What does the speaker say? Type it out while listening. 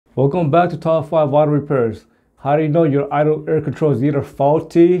Welcome back to Top 5 Auto Repairs. How do you know your idle air control is either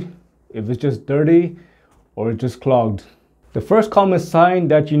faulty, if it's just dirty, or it's just clogged? The first common sign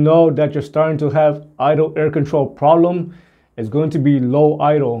that you know that you're starting to have idle air control problem is going to be low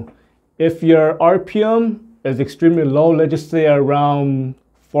idle. If your RPM is extremely low, let's just say around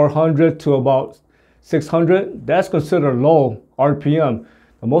 400 to about 600, that's considered low RPM.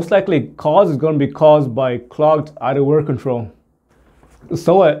 The most likely cause is going to be caused by clogged idle air control.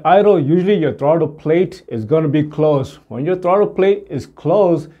 So at idle, usually your throttle plate is going to be closed. When your throttle plate is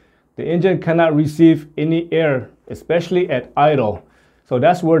closed, the engine cannot receive any air, especially at idle. So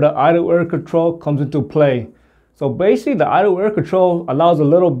that's where the idle air control comes into play. So basically the idle air control allows a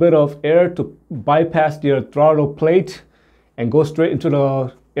little bit of air to bypass your throttle plate and go straight into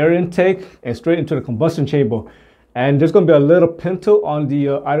the air intake and straight into the combustion chamber. And there's going to be a little pintle on the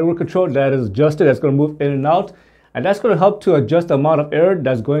idle air control that is adjusted, that's going to move in and out. And that's going to help to adjust the amount of air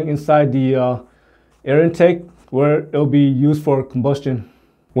that's going inside the air intake where it'll be used for combustion.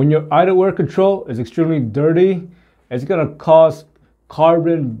 When your idle air control is extremely dirty, it's going to cause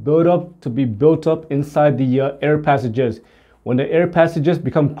carbon buildup to be built up inside the air passages. When the air passages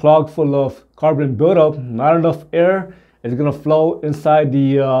become clogged full of carbon buildup, not enough air is going to flow inside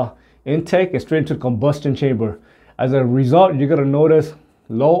the intake and straight into the combustion chamber. As a result, you're going to notice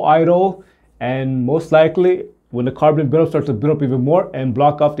low idle, and most likely when the carbon buildup starts to build up even more and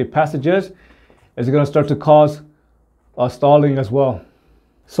block off the passages, it's going to start to cause stalling as well.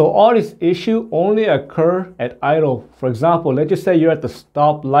 So all these issues only occur at idle. For example, let's just say you're at the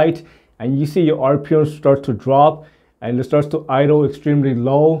stoplight and you see your RPM start to drop and it starts to idle extremely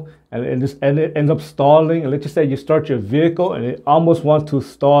low and it ends up stalling. And let's just say you start your vehicle and it almost wants to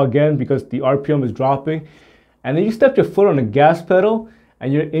stall again because the RPM is dropping. And then you step your foot on the gas pedal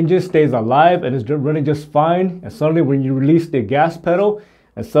and your engine stays alive and it's running just fine. And suddenly when you release the gas pedal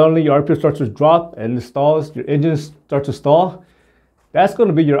and suddenly your RPM starts to drop and it stalls, your engine starts to stall, that's going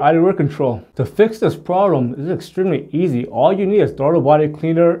to be your idle air control. To fix this problem is extremely easy. All you need is throttle body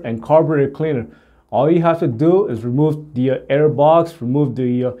cleaner and carburetor cleaner. All you have to do is remove the air box, remove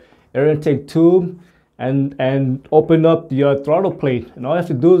the air intake tube, and open up the throttle plate. And all you have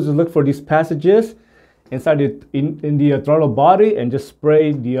to do is look for these passages inside in the throttle body and just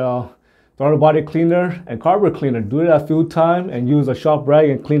spray the throttle body cleaner and carburetor cleaner. Do it a few times and use a sharp rag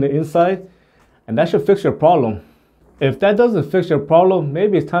and clean the inside, and that should fix your problem. If that doesn't fix your problem,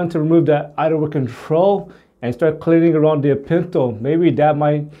 maybe it's time to remove that idle air control and start cleaning around the pintle. Maybe that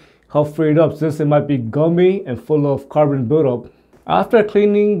might help free it up since it might be gummy and full of carbon buildup. After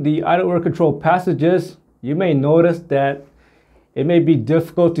cleaning the idle air control passages, you may notice that it may be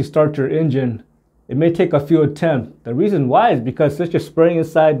difficult to start your engine. It may take a few attempts. The reason why is because since you're spraying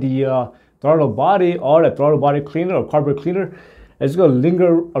inside the throttle body, or the throttle body cleaner or carburetor cleaner, it's going to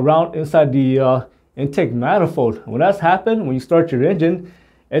linger around inside the intake manifold. When that's happened, when you start your engine,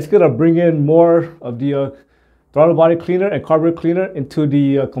 it's going to bring in more of the throttle body cleaner and carburetor cleaner into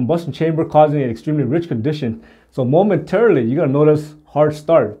the combustion chamber, causing an extremely rich condition. So momentarily, you're going to notice hard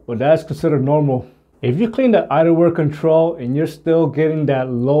start, but that's considered normal. If you clean the idle air control and you're still getting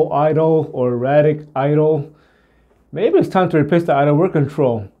that low idle or erratic idle, maybe it's time to replace the idle air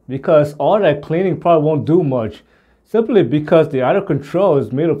control, because all that cleaning probably won't do much. Simply because the idle control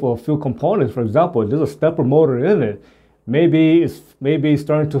is made up of a few components. For example, there's a stepper motor in it. Maybe it's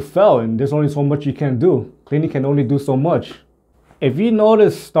starting to fail and there's only so much you can do. Cleaning can only do so much. If you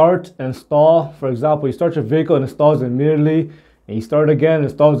notice start and stall, for example, you start your vehicle and it stalls immediately, and you start again, it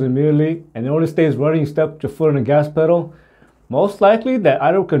stalls immediately, and it only stays running, you step your foot on the gas pedal, most likely that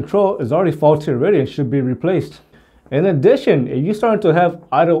idle control is already faulty already and should be replaced. In addition, if you're starting to have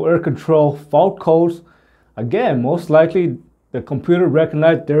idle air control fault codes, again, most likely the computer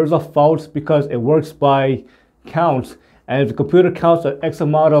recognized there's a fault because it works by counts. And if the computer counts an X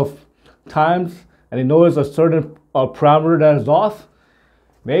amount of times and it knows a certain parameter that is off,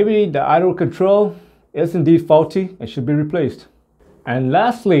 maybe the idle control is indeed faulty and should be replaced. And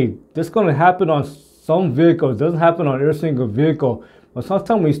lastly, this is going to happen on some vehicles. It doesn't happen on every single vehicle. But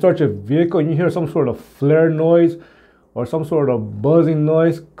sometimes when you start your vehicle and you hear some sort of flare noise or some sort of buzzing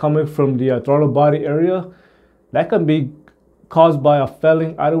noise coming from the throttle body area, that can be caused by a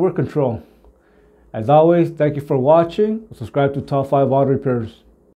failing idle air control. As always, thank you for watching. Subscribe to Top 5 Auto Repairs.